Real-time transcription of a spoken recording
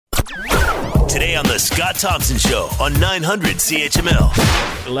Today on the Scott Thompson Show on 900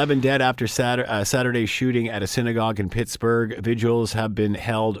 CHML. 11 dead after Saturday's shooting at a synagogue in Pittsburgh. Vigils have been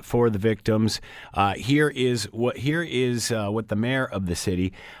held for the victims. Here is what the mayor of the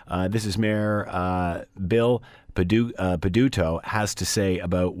city, this is Mayor Bill Peduto, has to say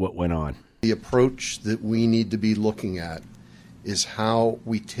about what went on. The approach that we need to be looking at is how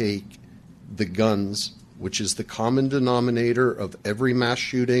we take the guns, which is the common denominator of every mass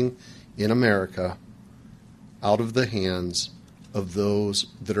shooting in America, out of the hands of those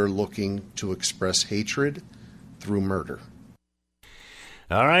that are looking to express hatred through murder.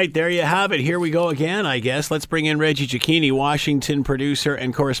 All right, there you have it. Here we go again, I guess. Let's bring in Reggie Cecchini, Washington producer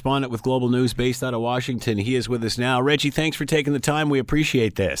and correspondent with Global News based out of Washington. He is with us now. Reggie, thanks for taking the time. We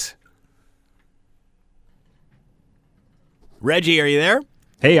appreciate this. Reggie, are you there?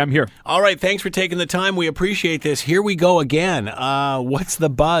 Hey, I'm here. All right, thanks for taking the time. We appreciate this. Here we go again. What's the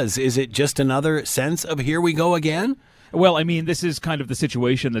buzz? Is it just another sense of here we go again? Well, I mean, this is kind of the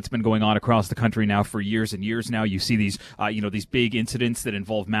situation that's been going on across the country now for years and years now. You see these, these big incidents that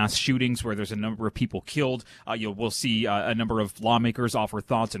involve mass shootings where there's a number of people killed. We'll see a number of lawmakers offer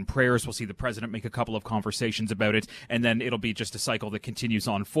thoughts and prayers. We'll see the president make a couple of conversations about it, and then it'll be just a cycle that continues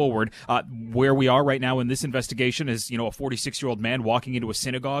on forward. Where we are right now in this investigation is, a 46-year-old man walking into a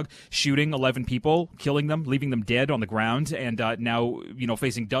synagogue, shooting 11 people, killing them, leaving them dead on the ground, and now,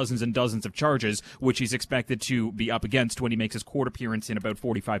 facing dozens and dozens of charges, which he's expected to be up against when he makes his court appearance in about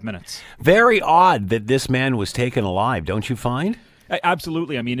 45 minutes. Very odd that this man was taken alive, don't you find?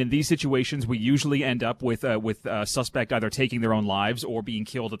 Absolutely. I mean, in these situations, we usually end up with a suspect either taking their own lives or being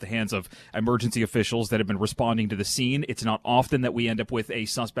killed at the hands of emergency officials that have been responding to the scene. It's not often that we end up with a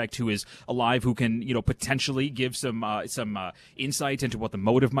suspect who is alive, who can, potentially give some insight into what the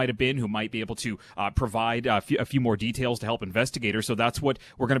motive might have been, who might be able to provide a few more details to help investigators. So that's what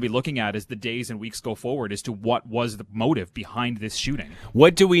we're going to be looking at as the days and weeks go forward, as to what was the motive behind this shooting.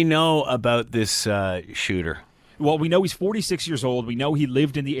 What do we know about this shooter? Well, we know he's 46 years old. We know he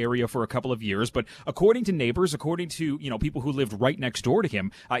lived in the area for a couple of years, but according to neighbors, according to, people who lived right next door to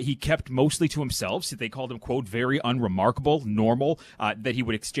him, he kept mostly to himself. So they called him, quote, very unremarkable, normal, that he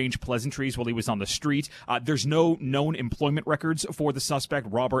would exchange pleasantries while he was on the street. There's no known employment records for the suspect,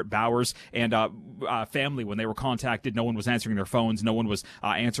 Robert Bowers, and family. When they were contacted, no one was answering their phones. No one was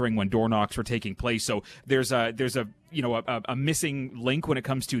answering when door knocks were taking place. So there's a missing link when it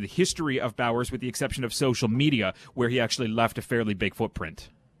comes to the history of Bowers, with the exception of social media, where he actually left a fairly big footprint.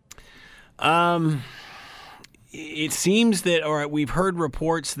 It seems that, or we've heard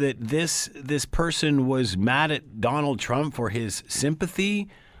reports that this person was mad at Donald Trump for his sympathy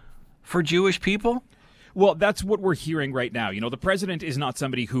for Jewish people. Well, that's what we're hearing right now. The president is not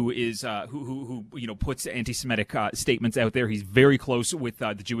somebody who is who puts anti-Semitic statements out there. He's very close with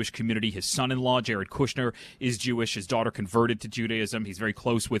the Jewish community. His son-in-law, Jared Kushner, is Jewish. His daughter converted to Judaism. He's very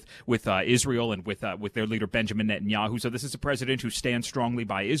close with Israel and with their leader Benjamin Netanyahu. So this is a president who stands strongly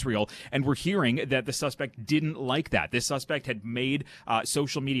by Israel. And we're hearing that the suspect didn't like that. This suspect had made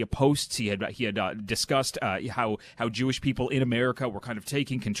social media posts. He had discussed how Jewish people in America were kind of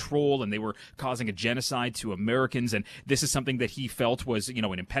taking control, and they were causing a genocide to Americans, and this is something that he felt was, an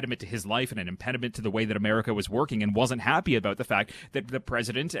impediment to his life and an impediment to the way that America was working, and wasn't happy about the fact that the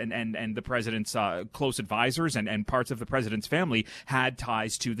president and the president's close advisors and parts of the president's family had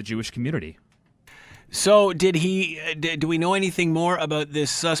ties to the Jewish community. So do we know anything more about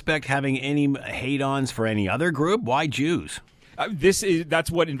this suspect having any hate-ons for any other group? Why Jews? That's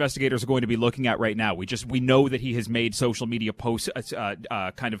what investigators are going to be looking at right now. We know that he has made social media posts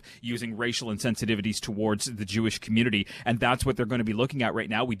kind of using racial insensitivities towards the Jewish community, and that's what they're going to be looking at right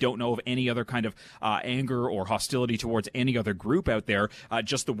now. We don't know of any other kind of anger or hostility towards any other group out there.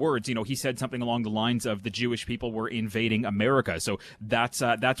 Just the words, he said something along the lines of the Jewish people were invading America. So that's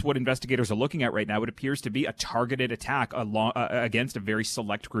what investigators are looking at right now. It appears to be a targeted attack against a very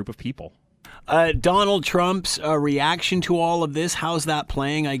select group of people. Donald Trump's reaction to all of this, how's that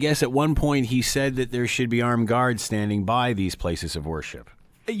playing? I guess at one point he said that there should be armed guards standing by these places of worship.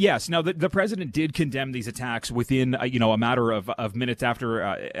 Yes. Now, the president did condemn these attacks within, a matter of minutes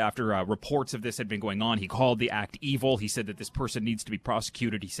after reports of this had been going on. He called the act evil. He said that this person needs to be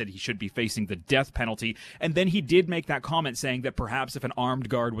prosecuted. He said he should be facing the death penalty. And then he did make that comment saying that perhaps if an armed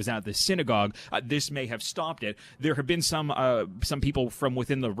guard was at the synagogue, this may have stopped it. There have been some people from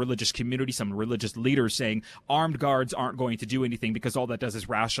within the religious community, some religious leaders saying armed guards aren't going to do anything because all that does is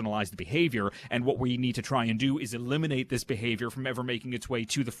rationalize the behavior. And what we need to try and do is eliminate this behavior from ever making its way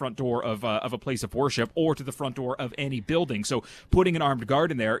to the front door of a place of worship or to the front door of any building. So putting an armed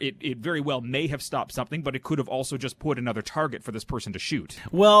guard in there, it very well may have stopped something, but it could have also just put another target for this person to shoot.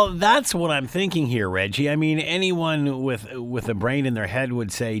 Well, that's what I'm thinking here, Reggie. I mean, anyone with a brain in their head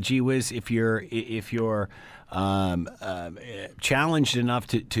would say, gee whiz, if you're challenged enough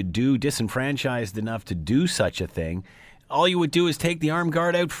to do, disenfranchised enough to do such a thing, all you would do is take the armed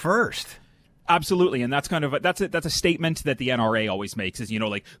guard out first. Absolutely, and that's kind of that's a statement that the NRA always makes is,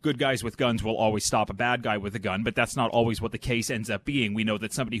 like good guys with guns will always stop a bad guy with a gun, but that's not always what the case ends up being. We know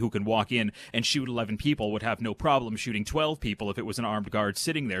that somebody who can walk in and shoot 11 people would have no problem shooting 12 people if it was an armed guard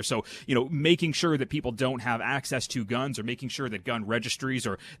sitting there. So, making sure that people don't have access to guns, or making sure that gun registries,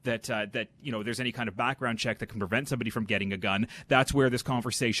 or that there's any kind of background check that can prevent somebody from getting a gun. That's where this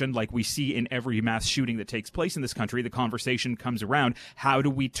conversation, like we see in every mass shooting that takes place in this country, the conversation comes around: how do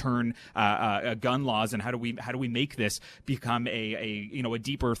we turn gun laws, and how do we make this become a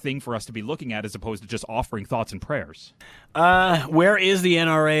deeper thing for us to be looking at, as opposed to just offering thoughts and prayers? Where is the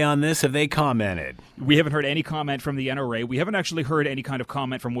NRA on this? Have they commented? We haven't heard any comment from the NRA. We haven't actually heard any kind of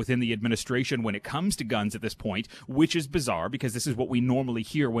comment from within the administration when it comes to guns at this point, which is bizarre, because this is what we normally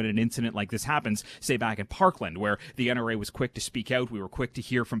hear when an incident like this happens, say back in Parkland, where the NRA was quick to speak out. We were quick to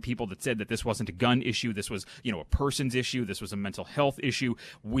hear from people that said that this wasn't a gun issue, this was, a person's issue, this was a mental health issue.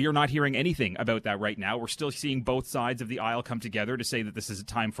 We are not hearing anything about that right now. We're still seeing both sides of the aisle come together to say that this is a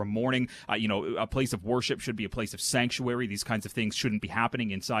time for mourning. A place of worship should be a place of sanctuary. These kinds of things shouldn't be happening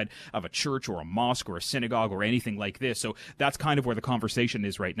inside of a church or a mosque or a synagogue or anything like this. So that's kind of where the conversation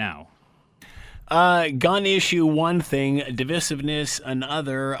is right now. Gun issue, one thing, divisiveness,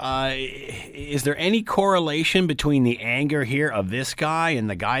 another. Is there any correlation between the anger here of this guy and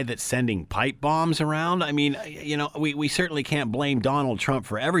the guy that's sending pipe bombs around? I mean, we certainly can't blame Donald Trump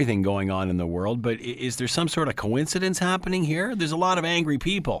for everything going on in the world, but is there some sort of coincidence happening here? There's a lot of angry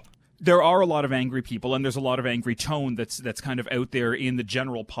people. There are a lot of angry people, and there's a lot of angry tone that's kind of out there in the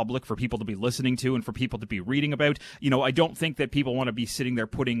general public for people to be listening to and for people to be reading about. I don't think that people want to be sitting there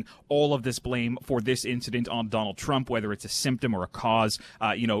putting all of this blame for this incident on Donald Trump, whether it's a symptom or a cause.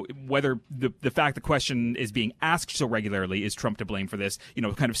 Whether the fact the question is being asked so regularly, is Trump to blame for this,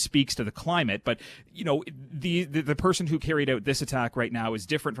 kind of speaks to the climate. But, the person who carried out this attack right now is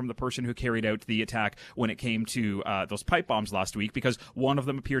different from the person who carried out the attack when it came to those pipe bombs last week, because one of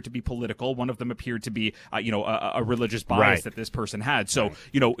them appeared to be political. One of them appeared to be, a religious bias that this person had. So,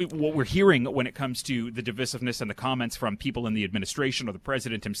 what we're hearing when it comes to the divisiveness and the comments from people in the administration or the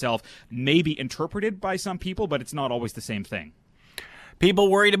president himself may be interpreted by some people, but it's not always the same thing.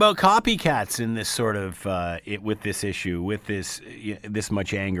 People worried about copycats in this sort of, with this issue, with this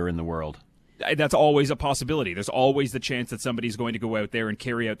much anger in the world. That's always a possibility. There's always the chance that somebody's going to go out there and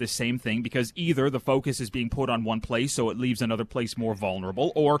carry out this same thing, because either the focus is being put on one place, so it leaves another place more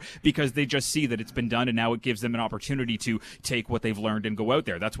vulnerable, or because they just see that it's been done and now it gives them an opportunity to take what they've learned and go out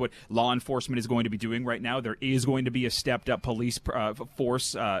there. That's what law enforcement is going to be doing right now. There is going to be a stepped-up police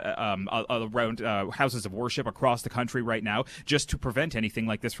force around houses of worship across the country right now, just to prevent anything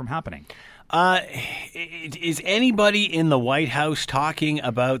like this from happening. Is anybody in the White House talking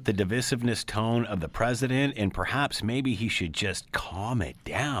about the divisiveness tone of the president, and perhaps maybe he should just calm it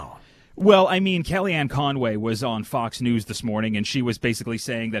down? Well, I mean, Kellyanne Conway was on Fox News this morning, and she was basically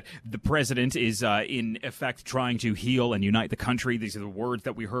saying that the president is, in effect, trying to heal and unite the country. These are the words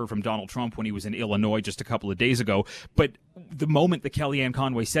that we heard from Donald Trump when he was in Illinois just a couple of days ago. But the moment that Kellyanne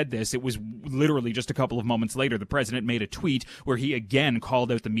Conway said this, it was literally just a couple of moments later, the president made a tweet where he again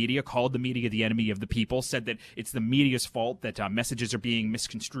called out the media, called the media the enemy of the people, said that it's the media's fault that messages are being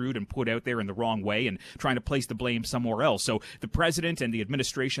misconstrued and put out there in the wrong way, and trying to place the blame somewhere else. So the president and the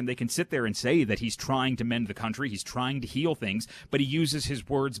administration, they can sit there and say that he's trying to mend the country, he's trying to heal things, but he uses his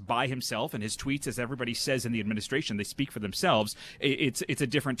words by himself, and his tweets, as everybody says in the administration, they speak for themselves. It's a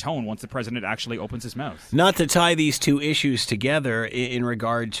different tone once the president actually opens his mouth. Not to tie these two issues together in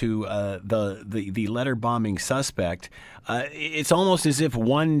regard to the letter bombing suspect, it's almost as if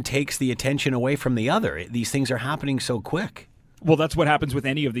one takes the attention away from the other. These things are happening so quick. Well, that's what happens with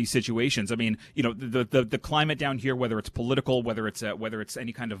any of these situations. I mean, the climate down here, whether it's political, whether it's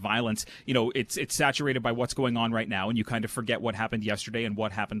any kind of violence, it's saturated by what's going on right now, and you kind of forget what happened yesterday and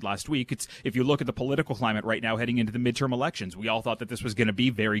what happened last week. If you look at the political climate right now heading into the midterm elections, we all thought that this was going to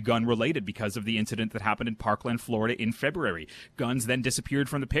be very gun related because of the incident that happened in Parkland, Florida in February. Guns then disappeared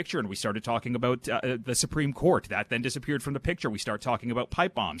from the picture, and we started talking about the Supreme Court. That then disappeared from the picture. We start talking about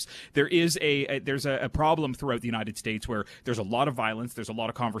pipe bombs. There's a problem throughout the United States where there's a lot of violence, there's a lot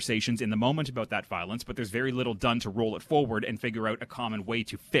of conversations in the moment about that violence, but there's very little done to roll it forward and figure out a common way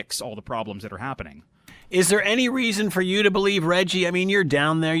to fix all the problems that are happening. Is there any reason for you to believe, Reggie? I mean, you're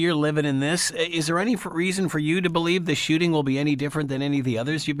down there, you're living in this. Is there any reason for you to believe the shooting will be any different than any of the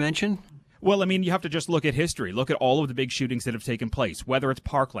others you've mentioned? Well, I mean, you have to just look at history. Look at all of the big shootings that have taken place, whether it's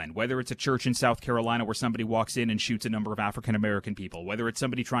Parkland, whether it's a church in South Carolina where somebody walks in and shoots a number of African-American people, whether it's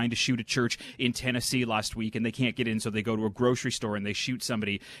somebody trying to shoot a church in Tennessee last week and they can't get in, so they go to a grocery store and they shoot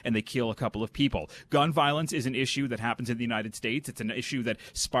somebody and they kill a couple of people. Gun violence is an issue that happens in the United States. It's an issue that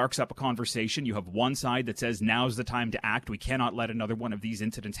sparks up a conversation. You have one side that says, now's the time to act. We cannot let another one of these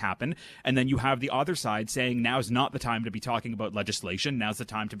incidents happen. And then you have the other side saying, now's not the time to be talking about legislation. Now's the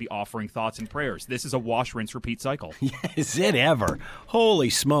time to be offering thoughts and prayers. This is a wash, rinse, repeat cycle. Is it ever? Holy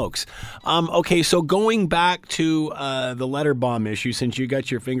smokes. Okay, so going back to the letter bomb issue, since you got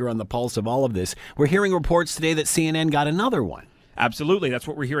your finger on the pulse of all of this, we're hearing reports today that CNN got another one. Absolutely. That's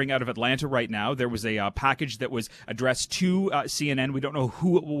what we're hearing out of Atlanta right now. There was a package that was addressed to CNN. We don't know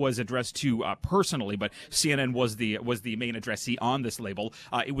who it was addressed to personally, but CNN was the main addressee on this label.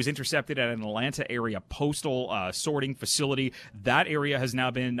 It was intercepted at an Atlanta area postal sorting facility. That area has now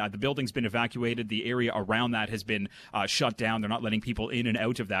been, the building's been evacuated. The area around that has been shut down. They're not letting people in and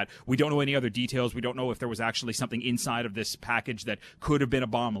out of that. We don't know any other details. We don't know if there was actually something inside of this package that could have been a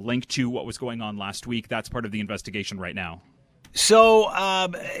bomb linked to what was going on last week. That's part of the investigation right now. So,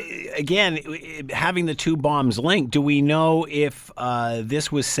 again, having the two bombs linked, do we know if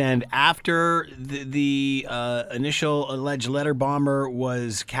this was sent after the initial alleged letter bomber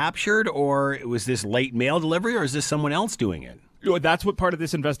was captured, or was this late mail delivery, or is this someone else doing it? That's what part of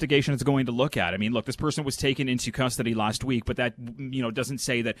this investigation is going to look at. I mean, look, this person was taken into custody last week, but that, doesn't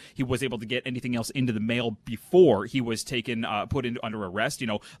say that he was able to get anything else into the mail before he was taken, put under arrest.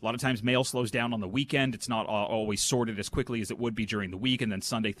 A lot of times mail slows down on the weekend. It's not always sorted as quickly as it would be during the week, and then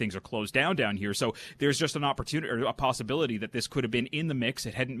Sunday things are closed down here. So there's just an opportunity or a possibility that this could have been in the mix.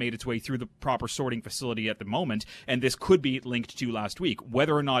 It hadn't made its way through the proper sorting facility at the moment, and this could be linked to last week.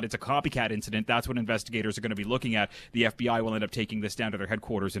 Whether or not it's a copycat incident, that's what investigators are going to be looking at. The FBI will end up taking this down to their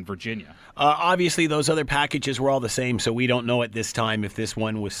headquarters in Virginia. Obviously, those other packages were all the same, so we don't know at this time if this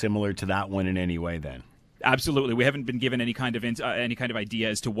one was similar to that one in any way then. Absolutely. We haven't been given any kind of idea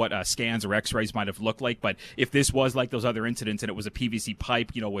as to what scans or x-rays might have looked like, but if this was like those other incidents and it was a PVC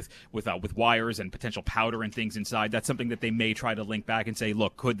pipe, with wires and potential powder and things inside, that's something that they may try to link back and say,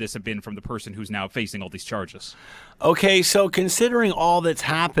 look, could this have been from the person who's now facing all these charges? Okay, so considering all that's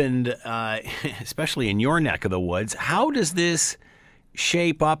happened, especially in your neck of the woods, how does this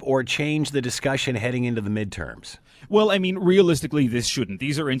shape up or change the discussion heading into the midterms? Well, I mean, realistically, this shouldn't.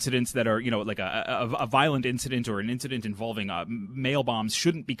 These are incidents that are, like a violent incident or an incident involving mail bombs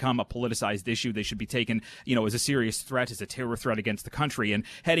shouldn't become a politicized issue. They should be taken, as a serious threat, as a terror threat against the country. And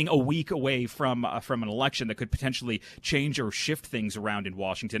heading a week away from an election that could potentially change or shift things around in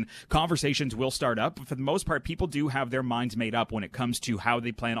Washington, conversations will start up. But for the most part, people do have their minds made up when it comes to how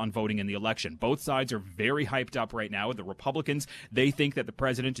they plan on voting in the election. Both sides are very hyped up right now. The Republicans, they think that the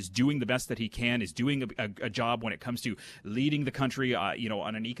president is doing the best that he can, is doing a job when it comes to leading the country,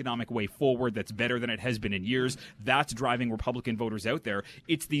 on an economic way forward that's better than it has been in years. That's driving Republican voters out there.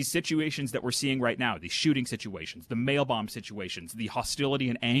 It's these situations that we're seeing right now, these shooting situations, the mail bomb situations, the hostility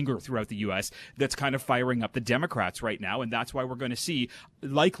and anger throughout the U.S. that's kind of firing up the Democrats right now, and that's why we're going to see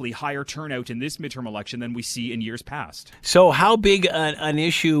likely higher turnout in this midterm election than we see in years past. So how big an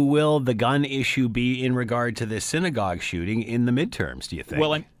issue will the gun issue be in regard to this synagogue shooting in the midterms, do you think?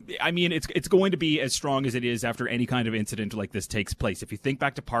 Well, I mean, it's going to be as strong as it is after any kind of incident like this takes place. If you think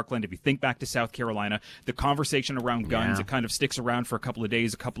back to Parkland, if you think back to South Carolina, the conversation around guns, it kind of sticks around for a couple of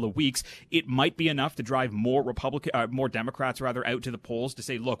days, a couple of weeks. It might be enough to drive more Democrats out to the polls to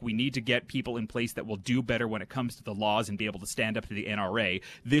say, look, we need to get people in place that will do better when it comes to the laws and be able to stand up to the NRA.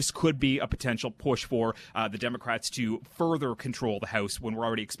 This could be a potential push for the Democrats to further control the House when we're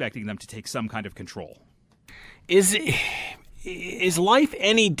already expecting them to take some kind of control. Is life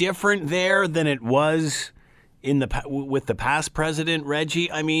any different there than it was with the past president,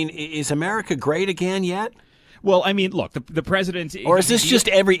 Reggie? I mean, is America great again yet? Well, I mean, look, the president... Or is this just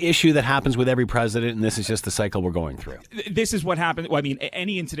every issue that happens with every president, and this is just the cycle we're going through? This is what happens. Well, I mean,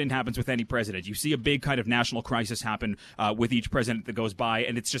 any incident happens with any president. You see a big kind of national crisis happen with each president that goes by,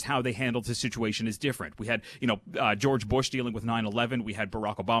 and it's just how they handled the situation is different. We had, George Bush dealing with 9/11. We had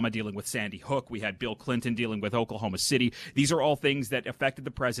Barack Obama dealing with Sandy Hook. We had Bill Clinton dealing with Oklahoma City. These are all things that affected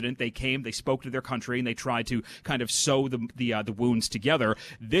the president. They came, they spoke to their country, and they tried to kind of sew the wounds together.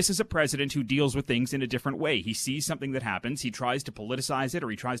 This is a president who deals with things in a different way. He sees something that happens, he tries to politicize it, or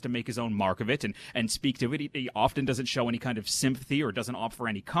he tries to make his own mark of it and speak to it. He often doesn't show any kind of sympathy or doesn't offer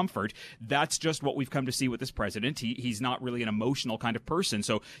any comfort. That's just what we've come to see with this president. He's not really an emotional kind of person,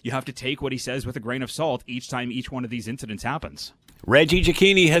 so you have to take what he says with a grain of salt each time each one of these incidents happens. Reggie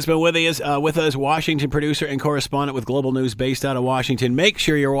Cecchini has been with us, Washington producer and correspondent with Global News based out of Washington. Make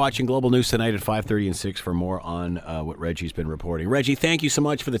sure you're watching Global News tonight at 5:30 and 6 for more on what Reggie's been reporting. Reggie, thank you so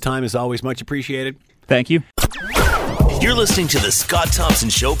much for the time, as always. Much appreciated. Thank you. You're listening to the Scott Thompson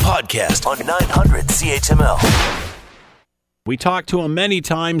Show podcast on 900 CHML. We talked to him many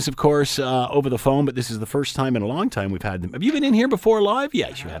times, of course, over the phone, but this is the first time in a long time we've had them. Have you been in here before live?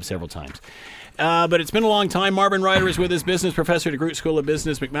 Yes, you have several times. But it's been a long time. Marvin Ryder is with us, business professor at the Groot School of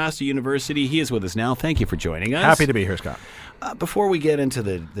Business, McMaster University. He is with us now. Thank you for joining us. Happy to be here, Scott. Before we get into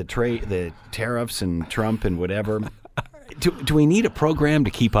the tariffs and Trump and whatever, do we need a program to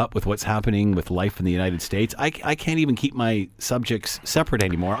keep up with what's happening with life in the United States? I can't even keep my subjects separate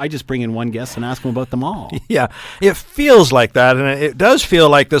anymore. I just bring in one guest and ask them about them all. Yeah, it feels like that, and it does feel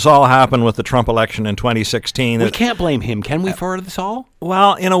like this all happened with the Trump election in 2016. We can't blame him, can we, for this all?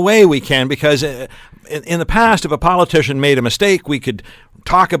 Well, in a way we can, because in the past, if a politician made a mistake, we could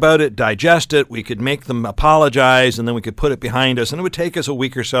talk about it, digest it, we could make them apologize, and then we could put it behind us, and it would take us a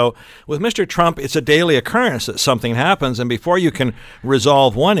week or so. With Mr. Trump, it's a daily occurrence that something happens, and before you can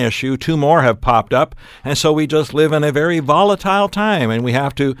resolve one issue, two more have popped up, and so we just live in a very volatile time, and we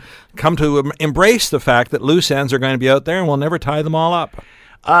have to come to embrace the fact that loose ends are going to be out there, and we'll never tie them all up.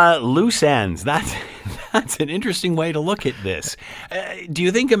 Loose ends. That's an interesting way to look at this. Do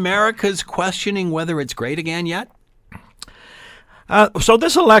you think America's questioning whether it's great again yet? So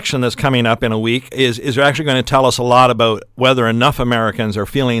this election that's coming up in a week is actually going to tell us a lot about whether enough Americans are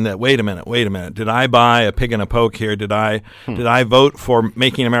feeling that, wait a minute, did I buy a pig in a poke here? Did I vote for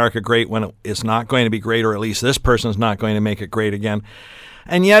making America great when it's not going to be great, or at least this person's not going to make it great again?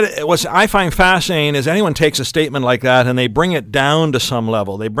 And yet, what I find fascinating is anyone takes a statement like that and they bring it down to some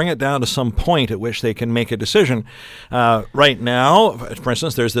level. They bring it down to some point at which they can make a decision. Right now, for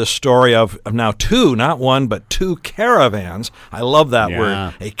instance, there's this story of now two, not one, but two caravans. I love that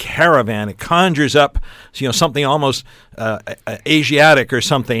word, a caravan. It conjures up, something almost Asiatic or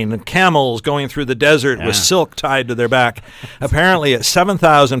something. Camels going through the desert with silk tied to their back. Apparently, it's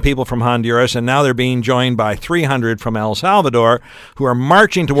 7,000 people from Honduras, and now they're being joined by 300 from El Salvador, who are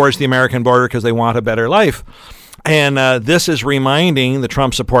marching towards the American border because they want a better life. And this is reminding the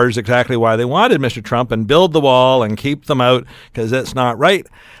Trump supporters exactly why they wanted Mr. Trump and build the wall and keep them out, because that's not right.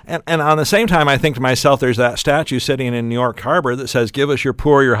 And on the same time, I think to myself, there's that statue sitting in New York Harbor that says, "Give us your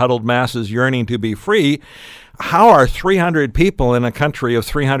poor, your huddled masses yearning to be free." How are 300 people in a country of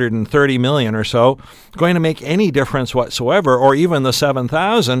 330 million or so going to make any difference whatsoever, or even the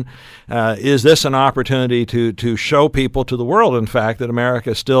 7,000? Is this an opportunity to show people, to the world, in fact, that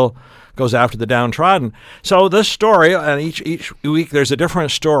America still goes after the downtrodden? So this story, and each week there's a different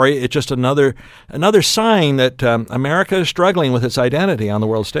story. It's just another sign that America is struggling with its identity on the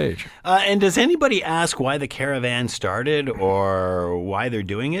world stage. And does anybody ask why the caravan started or why they're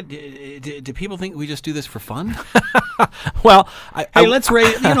doing it? Do people think we just do this for fun? Well, let's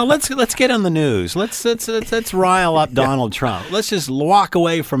get on the news. Let's rile up Donald Trump. Let's just walk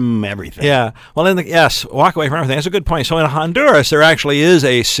away from everything. Yeah. Well, walk away from everything. That's a good point. So in Honduras, there actually is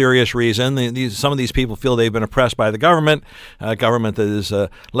a serious reason. Some of these people feel they've been oppressed by the government, a government that is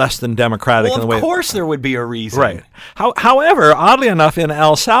less than democratic. Well, of course there would be a reason. Right. However, oddly enough, in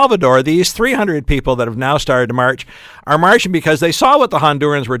El Salvador, these 300 people that have now started to march are marching because they saw what the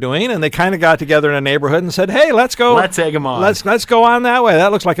Hondurans were doing, and they kind of got together in a neighborhood and said, "Hey, let's go. Let's egg them on. Let's go on that way.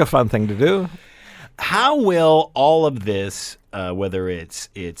 That looks like a fun thing to do." How will all of this, whether it's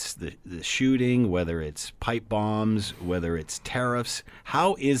the shooting, whether it's pipe bombs, whether it's tariffs,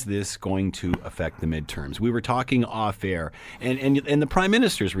 how is this going to affect the midterms? We were talking off air, and the Prime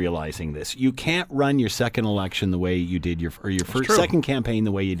Minister's realizing this. You can't run your second election the way you did your second campaign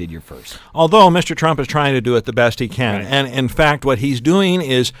the way you did your first. Although Mr. Trump is trying to do it the best he can. Right. And in fact, what he's doing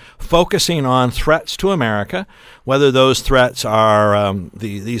is focusing on threats to America, whether those threats are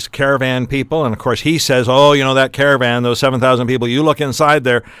these caravan people. And of course, he says, that caravan, those 7,000 people, you look inside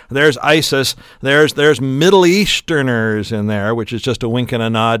there, there's ISIS, there's Middle Easterners in there, which is just a wink and a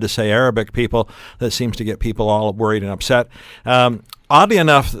nod to say Arabic people. That seems to get people all worried and upset. Oddly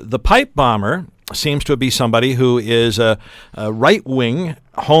enough, the pipe bomber seems to be somebody who is a right-wing,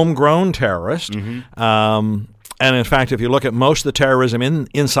 homegrown terrorist. Mm-hmm. And in fact, if you look at most of the terrorism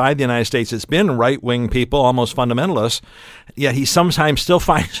inside the United States, it's been right-wing people, almost fundamentalists. Yet he sometimes still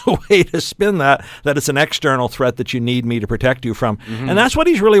finds a way to spin that it's an external threat that you need me to protect you from. And that's what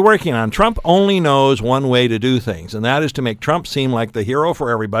he's really working on. Trump only knows one way to do things, and that is to make Trump seem like the hero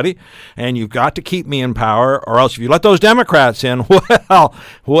for everybody. And you've got to keep me in power, or else if you let those Democrats in, well,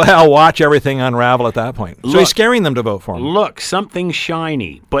 watch everything unravel at that point. So he's scaring them to vote for him. Look, something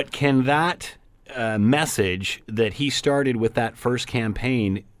shiny, but can that message that he started with that first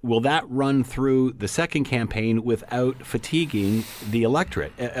campaign, will that run through the second campaign without fatiguing the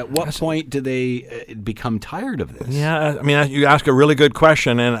electorate? At what point do they become tired of this? Yeah, I mean, you ask a really good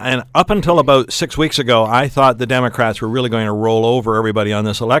question. And up until about 6 weeks ago, I thought the Democrats were really going to roll over everybody on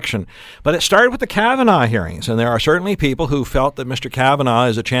this election. But it started with the Kavanaugh hearings. And there are certainly people who felt that Mr. Kavanaugh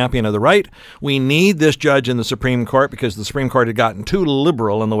is a champion of the right. We need this judge in the Supreme Court because the Supreme Court had gotten too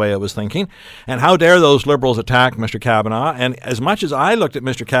liberal in the way it was thinking. And how dare those liberals attack Mr. Kavanaugh? And as much as I looked at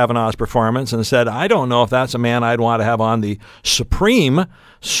Mr. Kavanaugh's performance and said, I don't know if that's a man I'd want to have on the Supreme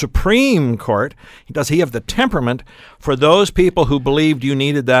Court. Does he have the temperament for those people who believed you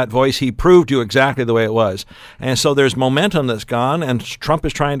needed that voice? He proved you exactly the way it was. And so there's momentum that's gone, and Trump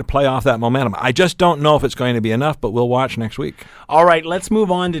is trying to play off that momentum. I just don't know if it's going to be enough, but we'll watch next week. All right, let's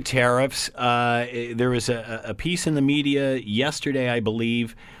move on to tariffs. There was a piece in the media yesterday, I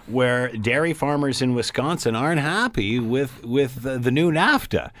believe, where dairy farmers in Wisconsin aren't happy with the new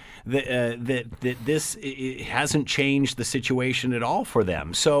NAFTA. That this hasn't changed the situation at all for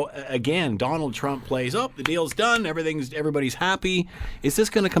them. So again, Donald Trump plays, the deal's done, everybody's happy. Is this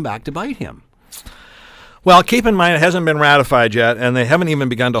going to come back to bite him? Well, keep in mind it hasn't been ratified yet, and they haven't even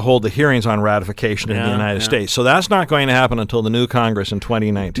begun to hold the hearings on ratification in the United States. So that's not going to happen until the new Congress in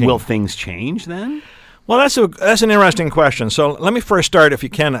 2019. Will things change then? Well, that's an interesting question. So let me first start, if you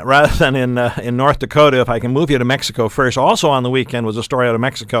can, rather than in North Dakota, if I can move you to Mexico first. Also on the weekend was a story out of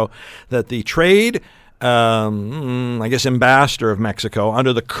Mexico that the trade ambassador of Mexico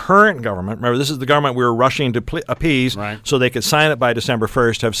under the current government, remember this is the government we were rushing to appease so they could sign it by December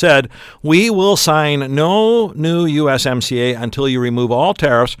 1st, have said, we will sign no new USMCA until you remove all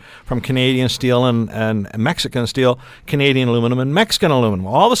tariffs from Canadian steel and Mexican steel, Canadian aluminum and Mexican aluminum.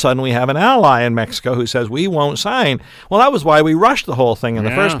 All of a sudden we have an ally in Mexico who says we won't sign. Well, that was why we rushed the whole thing in the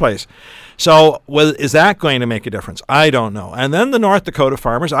first place. So is that going to make a difference? I don't know. And then the North Dakota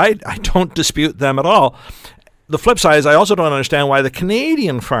farmers, I don't dispute them at all. The flip side is I also don't understand why the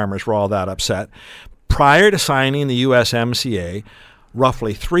Canadian farmers were all that upset. Prior to signing the USMCA,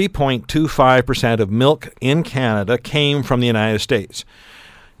 roughly 3.25% of milk in Canada came from the United States.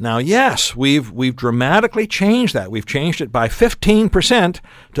 Now, yes, we've dramatically changed that. We've changed it by 15%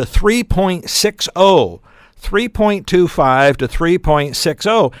 to 3.60. 3.25 to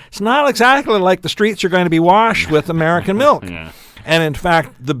 3.60. It's not exactly like the streets are going to be washed with American milk. And in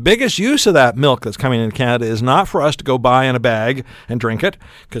fact, the biggest use of that milk that's coming into Canada is not for us to go buy in a bag and drink it,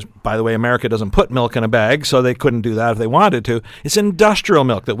 because, by the way, America doesn't put milk in a bag, so they couldn't do that if they wanted to. It's industrial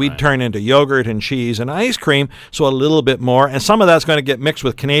milk that we'd turn into yogurt and cheese and ice cream, so a little bit more. And some of that's going to get mixed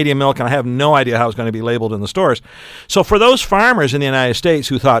with Canadian milk, and I have no idea how it's going to be labeled in the stores. So for those farmers in the United States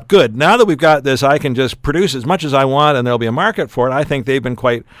who thought, good, now that we've got this, I can just produce as much as I want and there'll be a market for it, I think they've been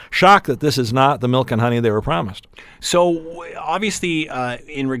quite shocked that this is not the milk and honey they were promised. So obviously,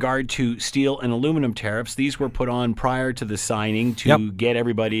 in regard to steel and aluminum tariffs, these were put on prior to the signing to get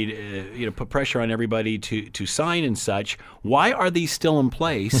everybody, put pressure on everybody to sign and such. Why are these still in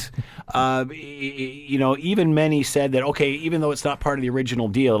place? Even many said that, okay, even though it's not part of the original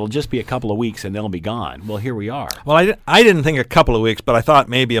deal, it'll just be a couple of weeks and they'll be gone. Well, here we are. Well, I didn't think a couple of weeks, but I thought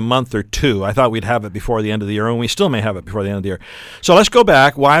maybe a month or two. I thought we'd have it before the end of the year, and we still may have it before the end of the year. So let's go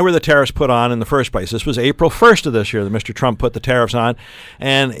back. Why were the tariffs put on in the first place? This was April 1st of this year that Mr. Trump put the tariffs on,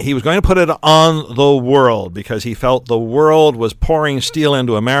 and he was going to put it on the world because he felt the world was pouring steel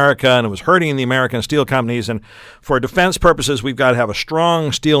into America and it was hurting the American steel companies, and for defense purposes, we've got to have a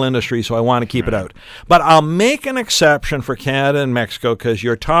strong steel industry, so I want to keep it out. But I'll make an exception for Canada and Mexico because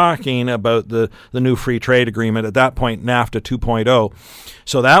you're talking about the new free trade agreement, at that point NAFTA 2.0.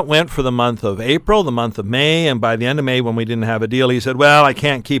 So that went for the month of April, the month of May, and by the end of May when we didn't have a deal, he said, well, I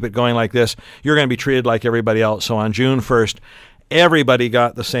can't keep it going like this. You're going to be treated like everybody else. So on June 1st, everybody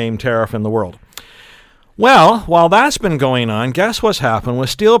got the same tariff in the world. Well, while that's been going on, guess what's happened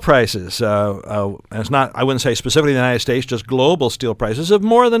with steel prices? It's not, I wouldn't say specifically the United States, just global steel prices have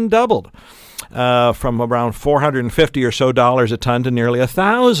more than doubled. From around $450 or so a ton to nearly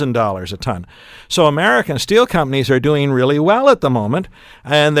 $1,000 a ton. So American steel companies are doing really well at the moment,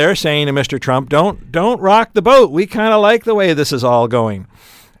 and they're saying to Mr. Trump, don't rock the boat. We kind of like the way this is all going.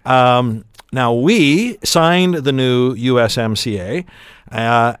 Now, we signed the new USMCA.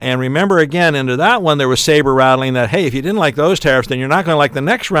 And remember, again, into that one, there was saber rattling that, hey, if you didn't like those tariffs, then you're not going to like the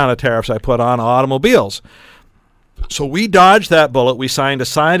next round of tariffs I put on automobiles. So we dodged that bullet. We signed a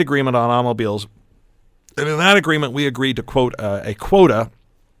side agreement on automobiles. And in that agreement, we agreed to quote a quota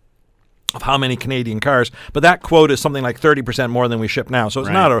of how many Canadian cars. But that quota is something like 30% more than we ship now. So it's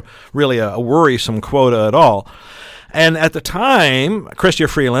not really a worrisome quota at all. And at the time, Chrystia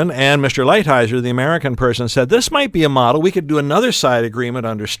Freeland and Mr. Lighthizer, the American person, said this might be a model. We could do another side agreement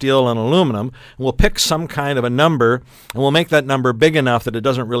under steel and aluminum. And we'll pick some kind of a number, and we'll make that number big enough that it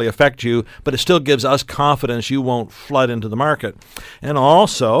doesn't really affect you, but it still gives us confidence you won't flood into the market. And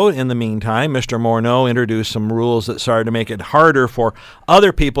also, in the meantime, Mr. Morneau introduced some rules that started to make it harder for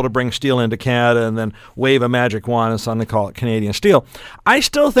other people to bring steel into Canada and then wave a magic wand and suddenly call it Canadian steel. I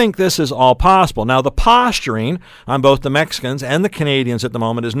still think this is all possible. Now, the posturing on both the Mexicans and the Canadians at the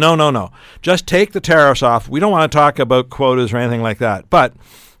moment is no. Just take the tariffs off. We don't want to talk about quotas or anything like that. But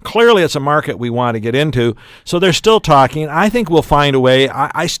clearly it's a market we want to get into. So they're still talking. I think we'll find a way.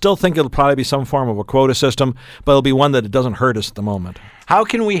 I still think it'll probably be some form of a quota system, but it'll be one that it doesn't hurt us at the moment. How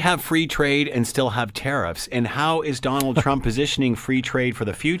can we have free trade and still have tariffs? And how is Donald Trump positioning free trade for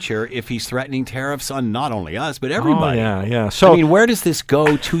the future if he's threatening tariffs on not only us, but everybody? Oh, yeah. So, I mean, where does this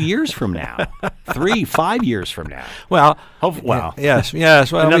go 2 years from now? 3, 5 years from now? Well, yes.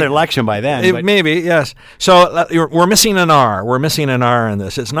 Well, another election by then. Maybe, yes. So we're missing an R. We're missing an R in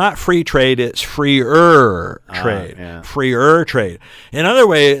this. It's not free trade. It's freer trade. Freer trade. In other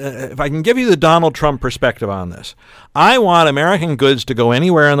words, if I can give you the Donald Trump perspective on this, I want American goods to go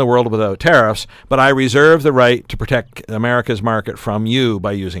anywhere in the world without tariffs, but I reserve the right to protect America's market from you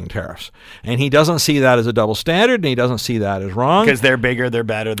by using tariffs. And he doesn't see that as a double standard, and he doesn't see that as wrong. Because they're bigger, they're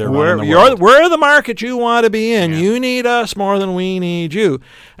better, they're running the world. We're the market you want to be in. Yeah. You need us more than we need you.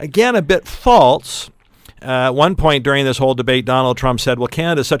 Again, a bit false. At one point during this whole debate, Donald Trump said, well,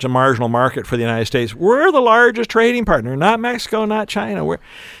 Canada is such a marginal market for the United States. We're the largest trading partner, not Mexico, not China.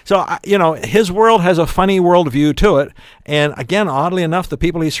 His world has a funny worldview to it. And again, oddly enough, the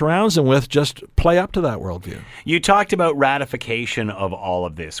people he surrounds him with just play up to that worldview. You talked about ratification of all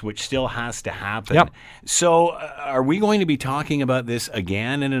of this, which still has to happen. Yep. So are we going to be talking about this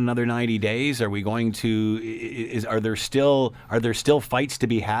again in another 90 days? Are we going to, are there still fights to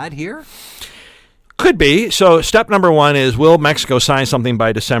be had here? Could be. So step number one is, will Mexico sign something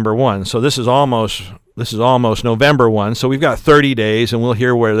by December 1? So this is almost November 1. So we've got 30 days, and we'll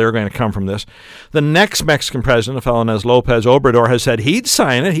hear where they're going to come from this. The next Mexican president, a fellow known as Lopez Obrador, has said he'd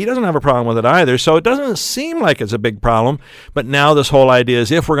sign it. He doesn't have a problem with it either. So it doesn't seem like it's a big problem. But now this whole idea is,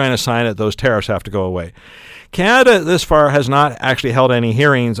 if we're going to sign it, those tariffs have to go away. Canada, this far, has not actually held any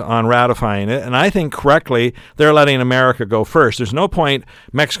hearings on ratifying it, and I think correctly they're letting America go first. There's no point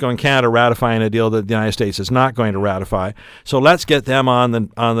Mexico and Canada ratifying a deal that the United States is not going to ratify. So let's get them on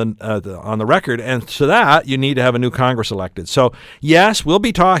the record, and to that you need to have a new Congress elected. So yes, we'll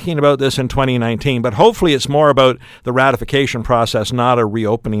be talking about this in 2019, but hopefully it's more about the ratification process, not a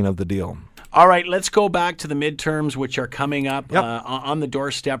reopening of the deal. All right, let's go back to the midterms, which are coming up Yep. On the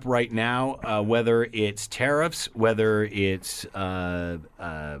doorstep right now, whether it's tariffs, whether it's the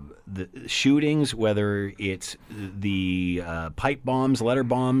shootings, whether it's the pipe bombs, letter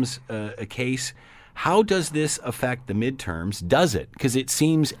bombs case. How does this affect the midterms? Does it? Because it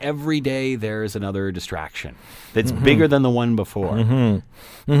seems every day there's another distraction that's bigger than the one before. And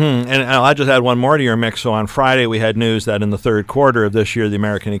I'll just add one more to your mix. So on Friday, we had news that in the third quarter of this year, the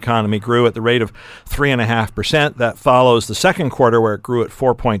American economy grew at the rate of 3.5%. That follows the second quarter, where it grew at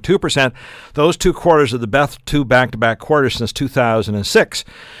 4.2%. Those 2 quarters are the best 2 back-to-back quarters since 2006.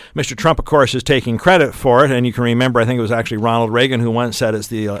 Mr. Trump, of course, is taking credit for it, and you can remember, I think it was actually Ronald Reagan who once said, it's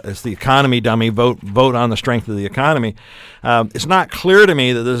the economy dummy, vote on the strength of the economy. It's not clear to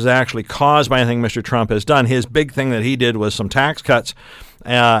me that this is actually caused by anything Mr. Trump has done. His big thing that he did was some tax cuts,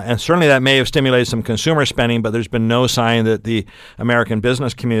 and certainly that may have stimulated some consumer spending, but there's been no sign that the American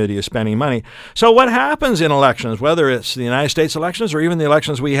business community is spending money. So what happens in elections, whether it's the United States elections or even the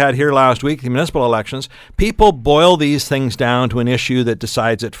elections we had here last week, the municipal elections, people boil these things down to an issue that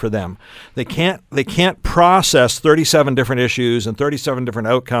decides it for them. They can't process 37 different issues and 37 different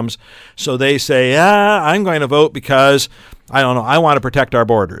outcomes, so they say, I'm going to vote because I don't know, I want to protect our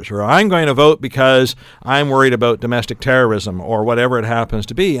borders, or I'm going to vote because I'm worried about domestic terrorism, or whatever it happens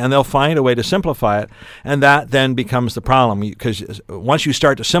to be, and they'll find a way to simplify it, and that then becomes the problem, because once you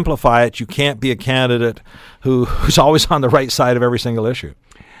start to simplify it, you can't be a candidate who's always on the right side of every single issue.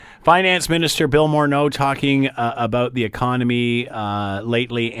 Finance Minister Bill Morneau talking about the economy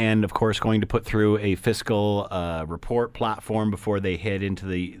lately, and of course going to put through a fiscal report platform before they head into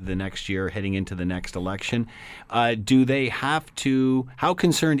the next year, heading into the next election. Do they have to? How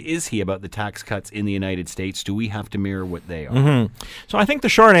concerned is he about the tax cuts in the United States? Do we have to mirror what they are? Mm-hmm. So I think the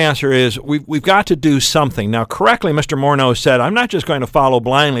short answer is we've got to do something. Now, correctly, Mr. Morneau said, I'm not just going to follow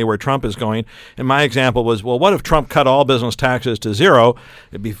blindly where Trump is going. And my example was, well, what if Trump cut all business taxes to zero?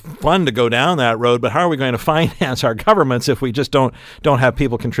 It'd be fun to go down that road, but how are we going to finance our governments if we just don't have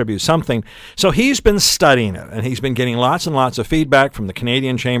people contribute something? So he's been studying it, and he's been getting lots and lots of feedback from the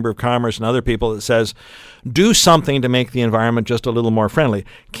Canadian Chamber of Commerce and other people that says, do something to make the environment just a little more friendly,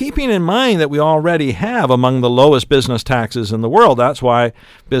 keeping in mind that we already have among the lowest business taxes in the world. That's why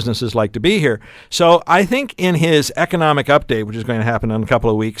businesses like to be here. So I think in his economic update, which is going to happen in a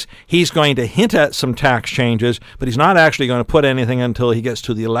couple of weeks, he's going to hint at some tax changes, but he's not actually going to put anything until he gets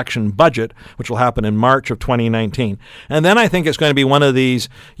to the election budget, which will happen in March of 2019. And then I think it's going to be one of these,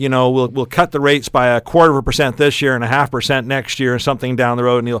 we'll cut the rates by 0.25% this year and 0.5% next year, or something down the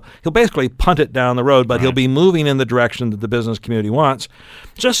road, and he'll basically punt it down the road, but he'll be moving in the direction that the business community wants,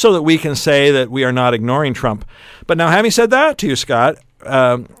 just so that we can say that we are not ignoring Trump. But now, having said that to you, Scott,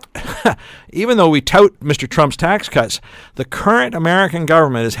 even though we tout Mr. Trump's tax cuts, the current American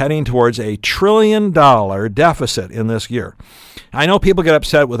government is heading towards a $1 trillion deficit in this year. I know people get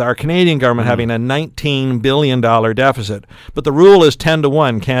upset with our Canadian government having a $19 billion deficit, but the rule is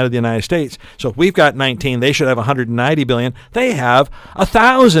 10-1, Canada, the United States. So if we've got 19, they should have $190 billion. They have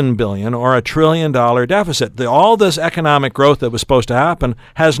 $1,000 billion, or $1 trillion deficit. All this economic growth that was supposed to happen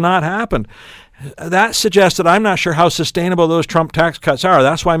has not happened. That suggests that I'm not sure how sustainable those Trump tax cuts are.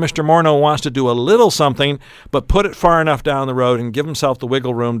 That's why Mr. Morneau wants to do a little something, but put it far enough down the road and give himself the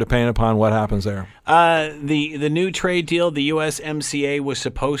wiggle room depending upon what happens there. The new trade deal, the USMCA, was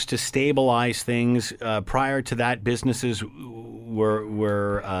supposed to stabilize things. Prior to that, businesses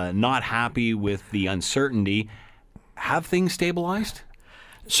were not happy with the uncertainty. Have things stabilized?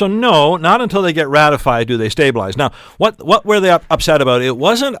 So no, not until they get ratified do they stabilize. Now, what were they upset about? It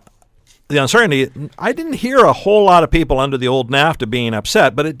wasn't the uncertainty. I didn't hear a whole lot of people under the old NAFTA being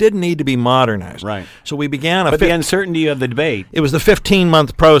upset, but it did need to be modernized. Right. So we began the uncertainty of the debate. It was the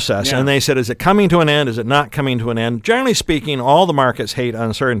 15-month process, yeah. And they said, is it coming to an end? Is it not coming to an end? Generally speaking, all the markets hate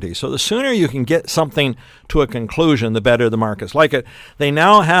uncertainty. So the sooner you can get something to a conclusion, the better the markets like it. They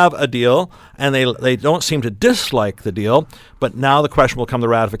now have a deal, and they don't seem to dislike the deal, but now the question will come to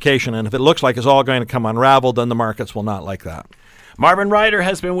ratification, and if it looks like it's all going to come unraveled, then the markets will not like that. Marvin Ryder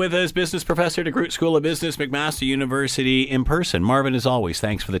has been with us, business professor at DeGroote School of Business, McMaster University, in person. Marvin, as always,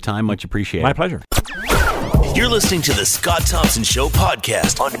 thanks for the time. Much appreciated. My pleasure. You're listening to the Scott Thompson Show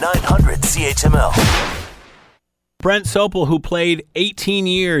podcast on 900 CHML. Brent Sopel, who played 18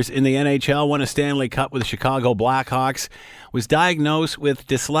 years in the NHL, won a Stanley Cup with the Chicago Blackhawks, was diagnosed with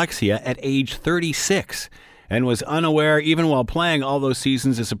dyslexia at age 36. And was unaware even while playing all those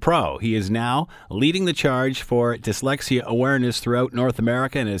seasons as a pro. He is now leading the charge for dyslexia awareness throughout North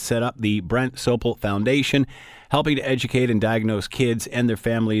America and has set up the Brent Sopel Foundation, helping to educate and diagnose kids and their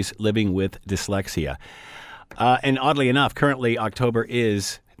families living with dyslexia. And oddly enough, currently October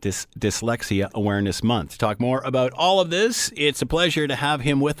is Dyslexia Awareness Month. To talk more about all of this, it's a pleasure to have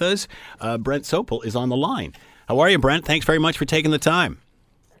him with us. Brent Sopel is on the line. How are you, Brent? Thanks very much for taking the time.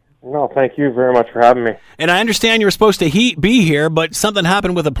 No, thank you very much for having me. And I understand you were supposed to be here, but something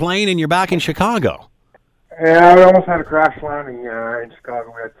happened with a plane and you're back in Chicago. Yeah, we almost had a crash landing in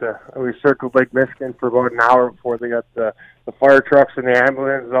Chicago. We circled Lake Michigan for about an hour before they got the fire trucks and the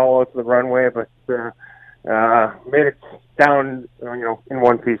ambulance all out to the runway, but made it down, in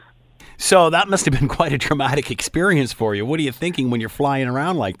one piece. So that must have been quite a traumatic experience for you. What are you thinking when you're flying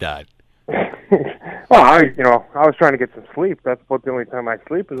around like that? Well, I was trying to get some sleep. That's about the only time I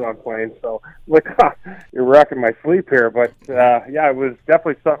sleep is on planes. So, you're wrecking my sleep here. But yeah, it was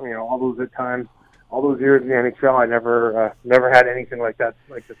definitely something. All those times, all those years in the NHL, I never had anything like that,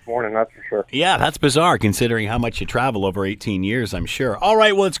 like this morning. That's for sure. Yeah, that's bizarre considering how much you travel over 18 years. I'm sure. All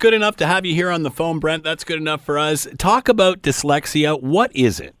right, well, it's good enough to have you here on the phone, Brent. That's good enough for us. Talk about dyslexia. What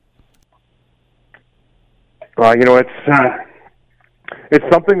is it? Well, it's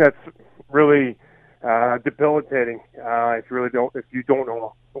something that's really debilitating if you don't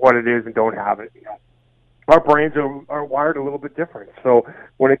know what it is and don't have it. Our brains are wired a little bit different. So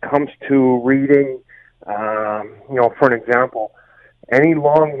when it comes to reading, for an example, any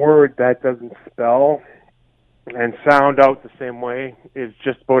long word that doesn't spell and sound out the same way is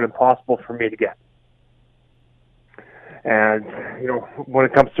just about impossible for me to get. And when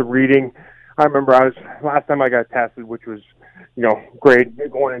it comes to reading, I remember last time I got tested, which was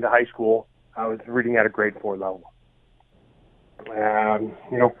going into high school, I was reading at a grade 4 level.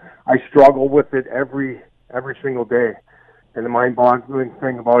 I struggle with it every single day. And the mind-boggling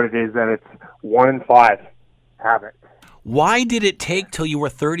thing about it is that it's 1 in 5 have it. Why did it take till you were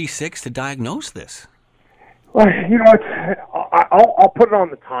 36 to diagnose this? Well, I'll put it on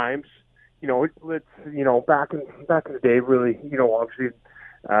the times. It's back in the day, really. Obviously,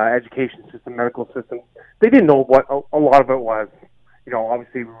 education system, medical system, they didn't know what a lot of it was.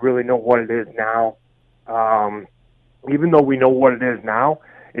 Obviously, we really know what it is now. Even though we know what it is now,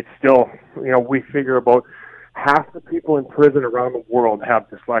 it's still, we figure about half the people in prison around the world have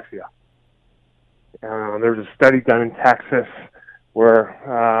dyslexia. There's a study done in Texas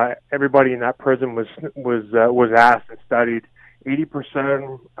where everybody in that prison was asked and studied.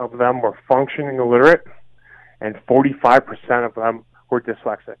 80% of them were functioning illiterate, and 45% of them were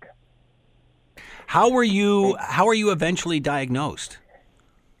dyslexic. How were you eventually diagnosed?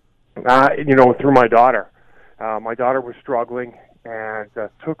 Through my daughter. My daughter was struggling, and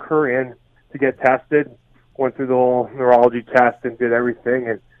took her in to get tested. Went through the whole neurology test and did everything,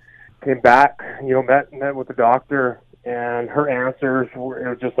 and came back. Met with the doctor, and her answers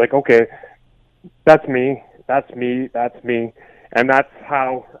were just like, okay, that's me, and that's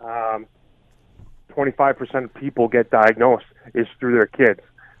how 25% of people get diagnosed is through their kids.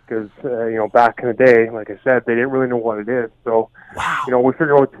 Because back in the day, like I said, they didn't really know what it is. So, wow. We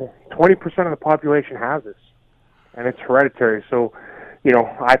figure out 20% of the population has this, and it's hereditary. So,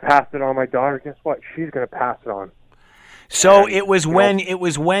 I passed it on my daughter. Guess what? She's going to pass it on. So it was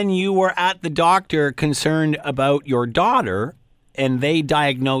when you were at the doctor concerned about your daughter, and they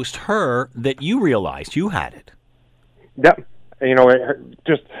diagnosed her, that you realized you had it. Yep. It's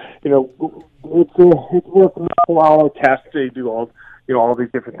worth a while test. They do all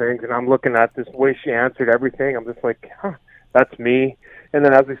these different things, and I'm looking at this way she answered everything. I'm just like, that's me. And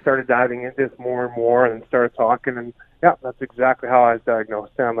then as we started diving into this more and more, and started talking, and yeah, that's exactly how I was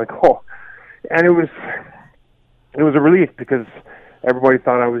diagnosed. And I'm like, oh, and it was a relief because everybody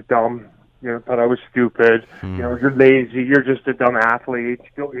thought I was dumb. Thought I was stupid. You're lazy. You're just a dumb athlete.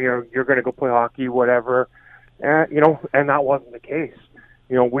 You're going to go play hockey, whatever. And and that wasn't the case.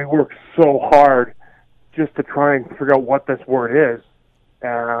 We worked so hard just to try and figure out what this word is.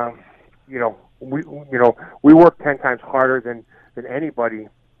 We work 10 times harder than anybody,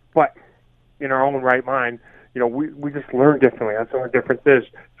 but in our own right mind, we just learn differently. That's the only difference is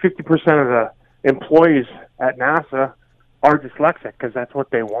 50% of the employees at NASA are dyslexic because that's what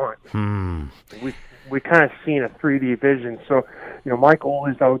they want. We kind of seen a 3D vision. So, my goal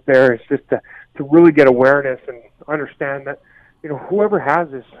is out there is just to really get awareness and understand that, whoever has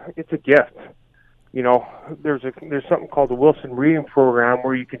this, it's a gift. There's something called the Wilson Reading Program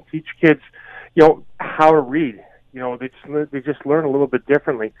where you can teach kids, how to read. They just learn a little bit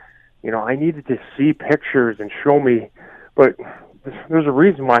differently. I needed to see pictures and show me, but there's a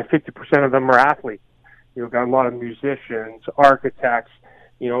reason why 50% of them are athletes. Got a lot of musicians, architects,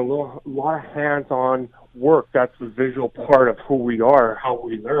 a lot of hands-on work. That's the visual part of who we are, how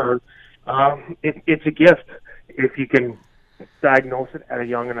we learn. It's a gift if you can diagnose it at a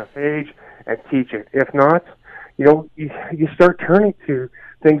young enough age and teach it. If not, you start turning to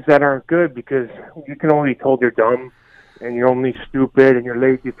things that aren't good because you can only be told you're dumb and you're only stupid and you're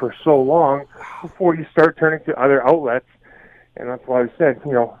lazy for so long before you start turning to other outlets. And that's why I said,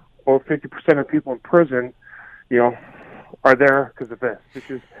 over 50% of people in prison, are there because of this.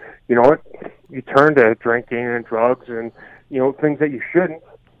 Because, you turn to drinking and drugs and, things that you shouldn't,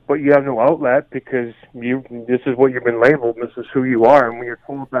 but you have no outlet because this is what you've been labeled, this is who you are. And when you're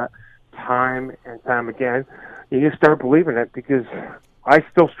told that time and time again, you just start believing it because I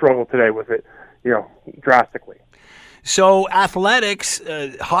still struggle today with it, drastically. So athletics,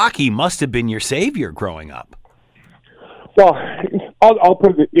 hockey must have been your savior growing up. Well, I'll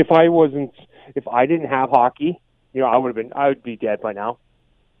put it, if I didn't have hockey, I would be dead by now.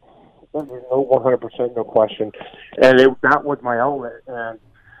 No, 100%, no question. And that was my outlet. And,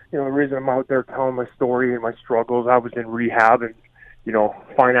 the reason I'm out there telling my story and my struggles, I was in rehab and,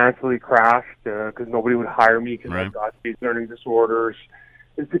 financially crashed because nobody would hire me because I got these learning disorders.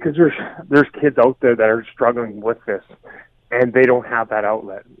 It's because there's kids out there that are struggling with this and they don't have that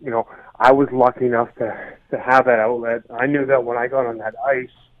outlet. I was lucky enough to have that outlet. I knew that when I got on that ice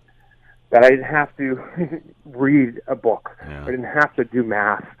that I didn't have to read a book. Yeah. I didn't have to do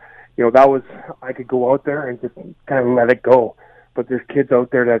math. I could go out there and just kind of let it go. But there's kids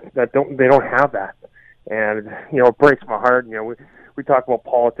out there that don't have that. And, it breaks my heart. We talk about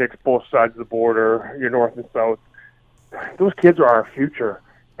politics, both sides of the border, north and south. Those kids are our future,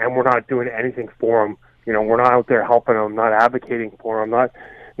 and we're not doing anything for them You know, we're not out there helping them, not advocating for them,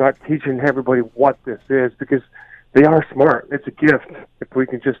 not teaching everybody what this is, because they are smart. It's a gift if we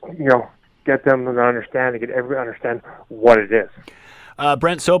can just, get them to understand and get everybody to understand what it is.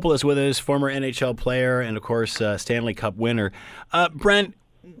 Brent Sopel is with us, former NHL player and, of course, Stanley Cup winner. Brent,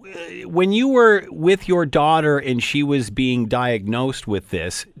 when you were with your daughter and she was being diagnosed with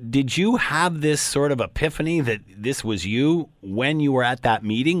this, did you have this sort of epiphany that this was you when you were at that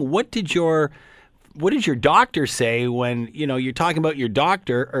meeting? What did your doctor say when, you're talking about your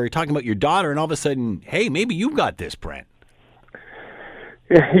doctor or you're talking about your daughter and all of a sudden, hey, maybe you've got this, Brent?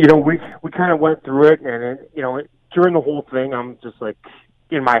 We kind of went through it, and during the whole thing, I'm just like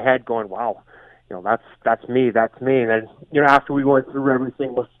in my head going, wow, that's me. And then, after we went through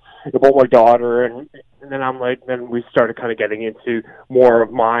everything with about my daughter, and then I'm like, then we started kind of getting into more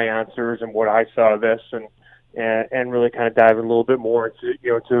of my answers and what I saw of this, and really kind of diving a little bit more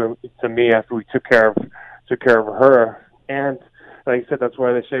into to me after we took care of her. And like I said, that's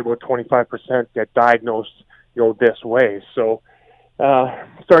why they say about 25% get diagnosed this way. So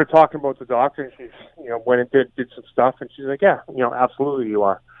started talking about the doctor, and she's went and did some stuff, and she's like, yeah, absolutely you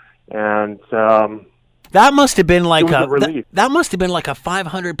are. And that must have been like that must have been like a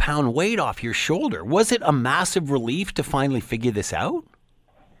 500-pound weight off your shoulder. Was it a massive relief to finally figure this out?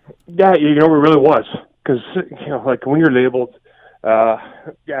 Yeah, it really was. Because, like when you're labeled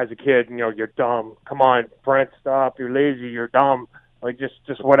as a kid, you're dumb. Come on, Brent, stop. You're lazy. You're dumb. Like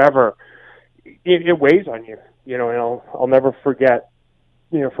just whatever. It weighs on you. And I'll never forget.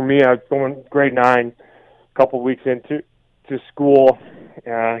 For me, I was going grade 9, a couple of weeks into school.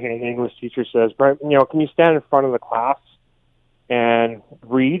 An English teacher says, Brent, can you stand in front of the class and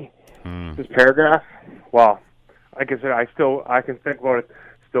read this paragraph? Well, like I said, I can think about it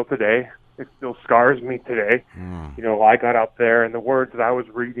still today. It still scars me today. I got up there, and the words that I was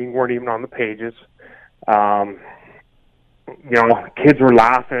reading weren't even on the pages. Kids were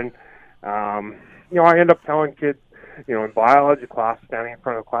laughing. I end up telling kids, in biology class, standing in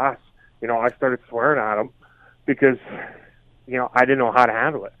front of the class, I started swearing at them because, I didn't know how to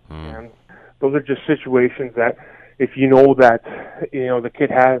handle it. And those are just situations that if you know that, the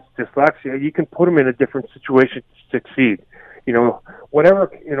kid has dyslexia, you can put them in a different situation to succeed.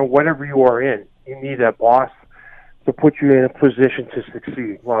 Whatever you are in, you need a boss to put you in a position to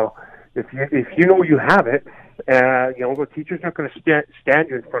succeed. Well, if you know you have it, the teacher's not going to stand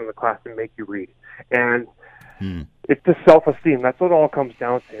you in front of the class and make you read. And it's the self-esteem. That's what it all comes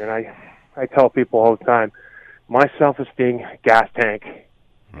down to. And I tell people all the time, my self-esteem gas tank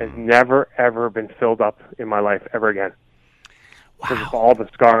has never, ever been filled up in my life ever again. Wow. Because of all the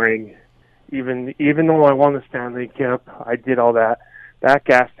scarring. Even though I won the Stanley Cup, I did all that. That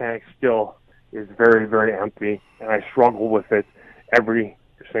gas tank still is very, very empty, and I struggle with it every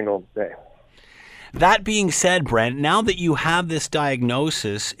single day. That being said, Brent, now that you have this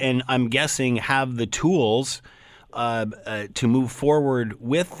diagnosis, and I'm guessing have the tools to move forward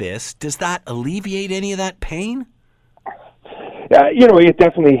with this, does that alleviate any of that pain? Yeah, it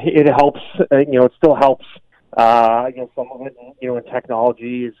definitely helps. It still helps. Some of it, in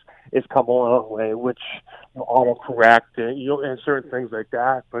technology is come a long way, which autocorrect and certain things like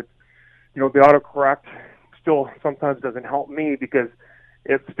that. But the autocorrect still sometimes doesn't help me because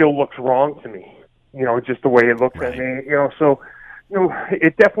it still looks wrong to me. Just the way it looks at me. So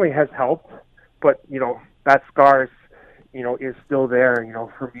it definitely has helped. But that scars, is still there.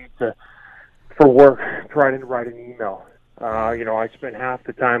 For me for work, trying to write an email. I spend half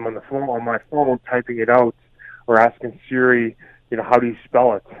the time on my phone typing it out or asking Siri, how do you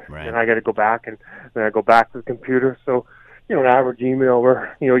spell it? Right. And I got to go back and then I go back to the computer. So, an average email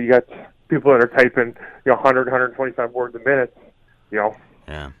where, you got people that are typing, 100, 125 words a minute,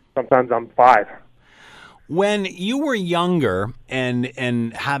 Yeah. Sometimes I'm 5. When you were younger and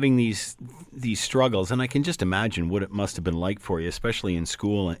having these struggles, and I can just imagine what it must have been like for you, especially in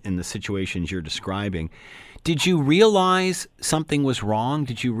school in the situations you're describing, did you realize something was wrong?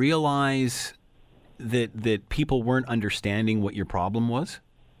 Did you realize that people weren't understanding what your problem was?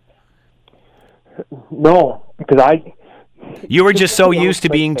 No, because you were just so used to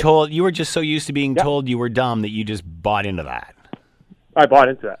being told told you were dumb that you just bought into that. I bought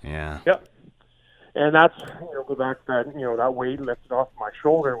into that. Yeah. Yep. And that's, go back to that, that weight lifted off my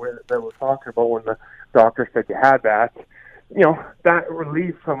shoulder that we're talking about when the doctor said you had that. That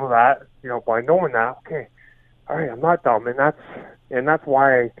relieved some of that, by knowing that, okay, all right, I'm not dumb. And that's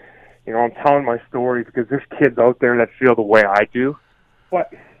why, I'm telling my story, because there's kids out there that feel the way I do,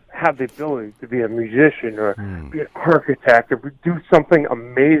 but have the ability to be a musician or be an architect or do something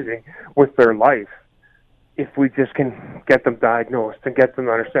amazing with their life. if we just can get them diagnosed and get them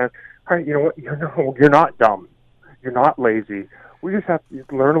to understand, all right, you know what, you're not dumb, you're not lazy. We just have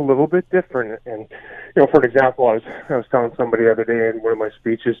to learn a little bit different. And for an example, I was telling somebody the other day in one of my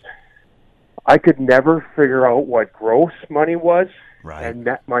speeches, I could never figure out what gross money was and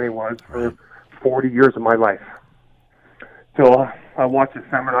net money was for 40 years of my life. So I watched a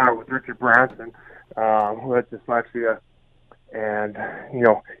seminar with Richard Branson, who had dyslexia, and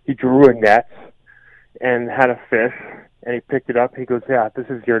he drew a net and had a fish, and he picked it up. He goes, "Yeah, this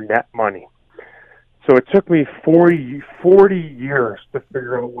is your net money." So it took me 40 years to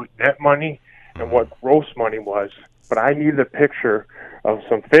figure out what net money and what gross money was. But I needed a picture of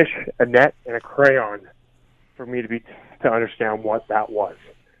some fish, a net, and a crayon for me to understand what that was.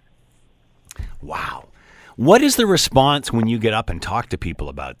 Wow. What is the response when you get up and talk to people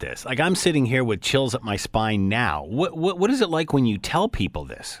about this? Like, I'm sitting here with chills up my spine now. What is it like when you tell people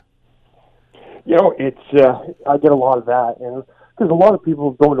this? It's I get a lot of that, and because a lot of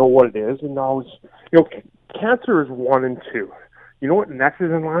people don't know what it is, and always, cancer is 1 and 2. You know what next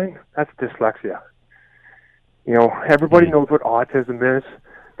is in line? That's dyslexia. Everybody knows what autism is.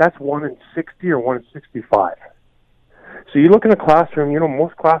 That's 1 in 60 or 1 in 65. So you look in a classroom,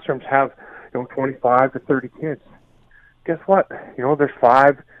 most classrooms have 25 to 30 kids. Guess what? There's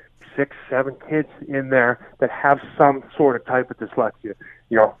 5, 6, 7 kids in there that have some sort of type of dyslexia.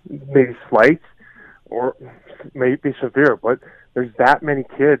 Maybe slight or maybe severe, but there's that many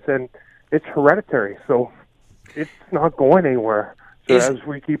kids, and it's hereditary, so it's not going anywhere. So as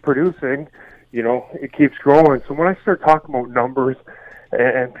we keep producing, it keeps growing. So when I start talking about numbers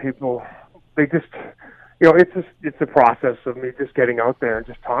and people, they just, it's a process of me just getting out there and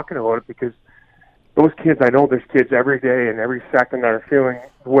just talking about it, because those kids, I know there's kids every day and every second that are feeling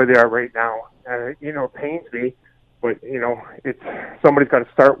the way they are right now. And, it pains me, but, it's somebody's got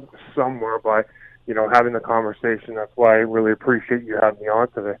to start somewhere by, having the conversation. That's why I really appreciate you having me on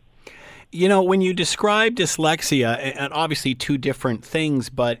today. When you describe dyslexia, and obviously two different things,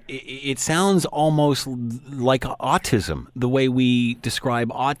 but it sounds almost like autism, the way we describe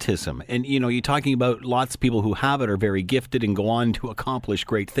autism. And, you're talking about lots of people who have it are very gifted and go on to accomplish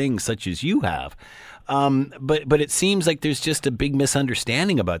great things, such as you have. But it seems like there's just a big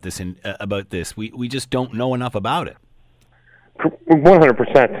misunderstanding about this. We just don't know enough about it.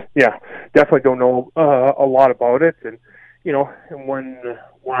 100%. Yeah, definitely don't know a lot about it. And, and when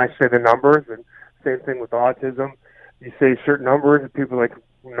I say the numbers, and same thing with autism, you say certain numbers and people are like,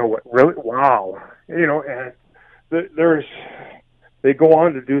 what, really? Wow. And they go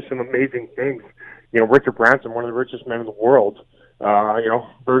on to do some amazing things. Richard Branson, one of the richest men in the world,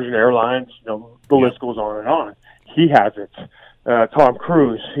 Virgin Airlines, the list goes on and on. He has it. Tom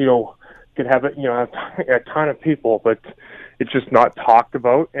Cruise, could have it, a ton of people, but it's just not talked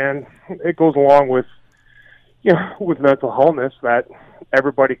about. And it goes along with, with mental illness, that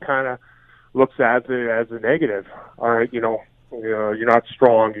everybody kind of looks at it as a negative. All right, you're not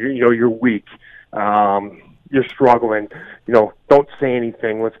strong. You're weak. You're struggling. Don't say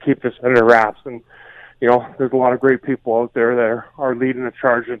anything. Let's keep this under wraps. And there's a lot of great people out there that are leading the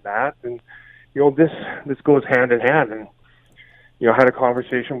charge in that. And this goes hand in hand. And I had a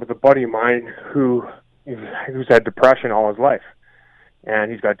conversation with a buddy of mine who's had depression all his life,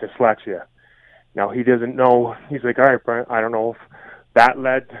 and he's got dyslexia. Now, he doesn't know. He's like, all right, Brent, I don't know if that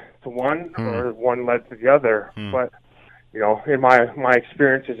led to one or one led to the other. But, in my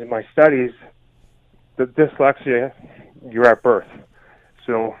experiences, in my studies, the dyslexia, you're at birth.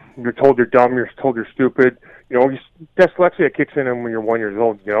 So you're told you're dumb, you're told you're stupid. Dyslexia kicks in when you're 1 year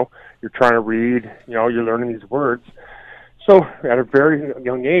old, you're trying to read, you're learning these words. So at a very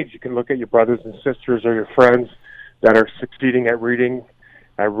young age, you can look at your brothers and sisters or your friends that are succeeding at reading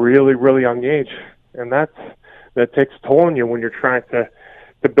at a really, really young age. And that takes a toll on you when you're trying to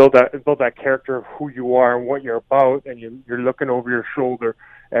build that character of who you are and what you're about, and you're looking over your shoulder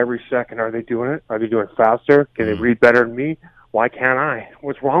every second. Are they doing it? Are they doing it faster? Can they read better than me? Why can't I?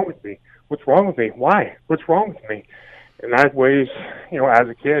 What's wrong with me? What's wrong with me? Why? What's wrong with me? And that weighs, as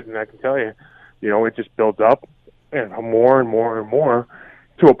a kid, and I can tell you, it just builds up and more and more and more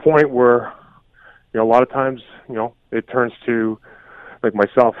to a point where, a lot of times, it turns to, like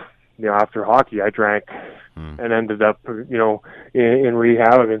myself, after hockey, I drank and ended up, in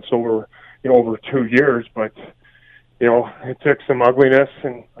rehab and sober, over 2 years. But, it took some ugliness,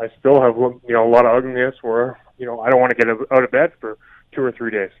 and I still have, a lot of ugliness where, I don't want to get out of bed for 2 or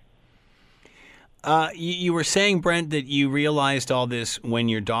 3 days. You were saying, Brent, that you realized all this when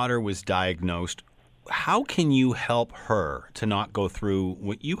your daughter was diagnosed. How can you help her to not go through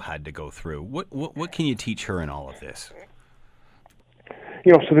what you had to go through? What can you teach her in all of this?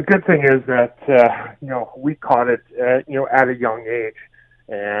 so the good thing is that, we caught it, at a young age.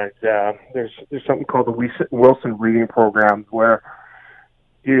 And there's something called the Wilson Reading Program where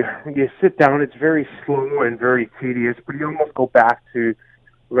you sit down. It's very slow and very tedious, but you almost go back to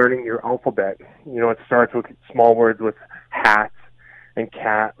learning your alphabet. It starts with small words with hat and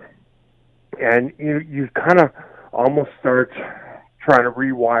cat. And you kind of almost start trying to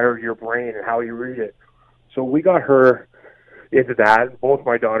rewire your brain and how you read it. So we got her into that. Both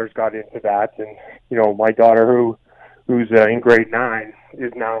my daughters got into that. And, my daughter who's in grade 9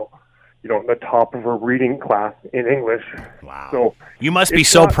 is now, in the top of her reading class in English. Wow. So you must be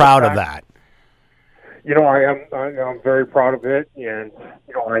so proud of that. I'm very proud of it, and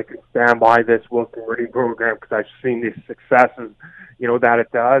I can stand by this Wilson Reading Program because I've seen the successes, that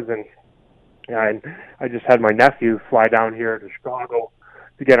it does, and I just had my nephew fly down here to Chicago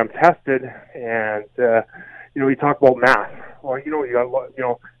to get him tested, and you talk about math. Well, as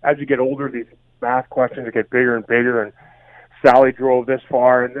you get older, these math questions get bigger and bigger, and Sally drove this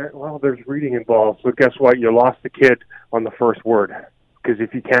far, and there's reading involved. So guess what? You lost the kid on the first word. Because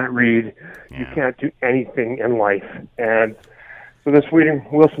if you can't read, you can't do anything in life. And so this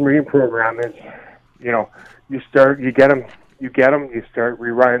Wilson Reading Program is, you get them, you start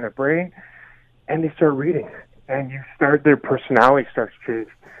rewriting their brain, and they start reading, and their personality starts to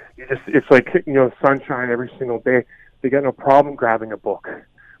change. It's like, sunshine every single day. They got no problem grabbing a book.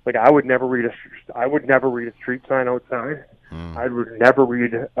 Like I would never read a street sign outside. I would never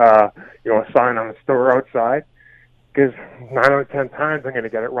read, a sign on a store outside. Because 9 out of 10 times I'm going to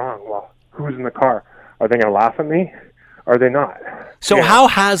get it wrong. Well, who's in the car? Are they going to laugh at me? Are they not? So how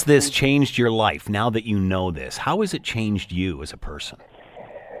has this changed your life now that you know this? How has it changed you as a person?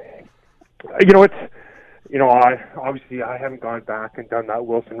 I haven't gone back and done that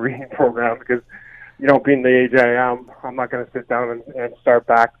Wilson Reading Program because, being the age I am, I'm not going to sit down and start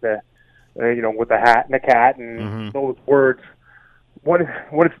back with the hat and the cat and those words. What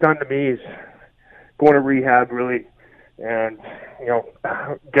it's done to me is going to rehab, really, and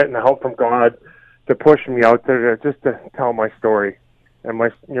getting the help from God to push me out there just to tell my story and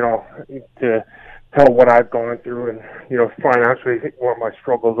to tell what I've gone through and financially where my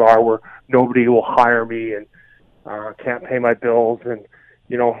struggles are, where nobody will hire me and can't pay my bills, and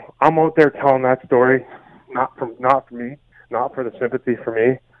I'm out there telling that story, not for me, not for the sympathy for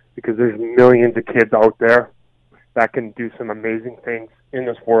me, because there's millions of kids out there that can do some amazing things in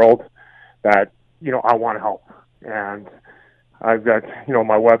this world that I want to help. And I've got,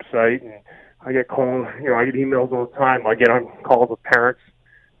 my website, and I get calls, I get emails all the time. I get on calls with parents,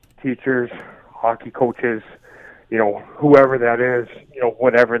 teachers, hockey coaches, whoever that is,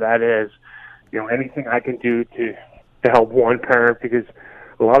 whatever that is, anything I can do to help one parent, because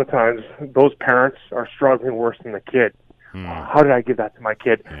a lot of times those parents are struggling worse than the kid. How did I give that to my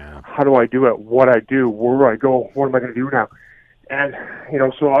kid? Yeah. How do I do it? What I do? Where do I go? What am I going to do now? And,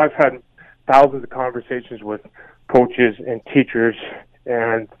 so I've had thousands of conversations with coaches and teachers,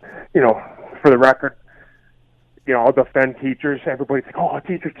 and for the record, I'll defend teachers. Everybody's like, "Oh,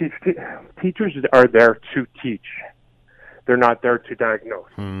 teachers." Teachers are there to teach. They're not there to diagnose.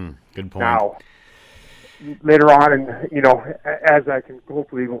 Good point. Now, later on, and as I can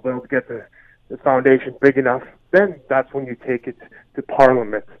hopefully will be able to get the foundation big enough, then that's when you take it to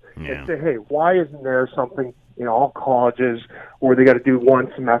Parliament and say, "Hey, why isn't there something in all colleges where they got to do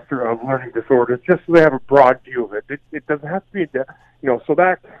one semester of learning disorders just so they have a broad view of it? It doesn't have to be, so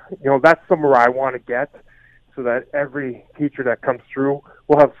that, that's somewhere I want to get, so that every teacher that comes through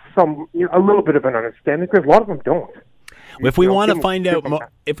will have a little bit of an understanding, because a lot of them don't. If we want to find out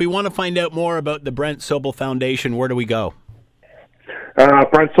more about the Brent Sobel Foundation, where do we go?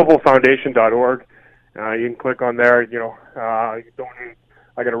 BrentSobelFoundation.org. You can click on there. You can donate.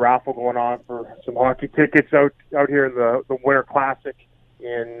 I got a raffle going on for some hockey tickets out here in the Winter Classic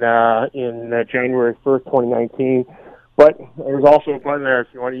in January 1st, 2019. But there's also a button there if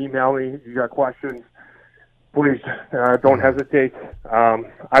you want to email me. If you got questions, please don't hesitate.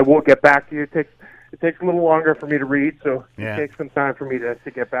 I will get back to you. It takes a little longer for me to read, so it takes some time for me to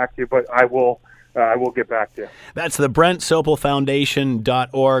get back to you. But I will get back to you. That's the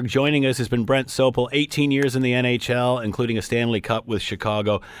BrentSopelFoundation.org. Joining us has been Brent Sopel, 18 years in the NHL, including a Stanley Cup with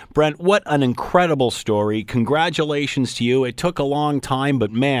Chicago. Brent, what an incredible story. Congratulations to you. It took a long time,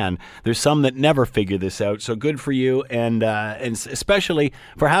 but man, there's some that never figure this out. So good for you, and especially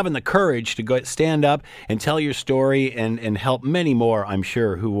for having the courage to go stand up and tell your story and help many more, I'm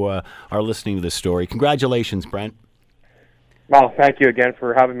sure, who are listening to this story. Congratulations, Brent. Well, thank you again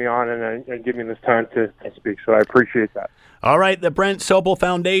for having me on and giving me this time to speak, so I appreciate that. All right, the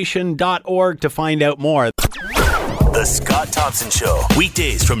BrentSopelFoundation.org to find out more. The The Scott Thompson Show,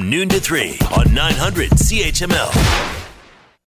 weekdays from noon to 3 on 900 CHML.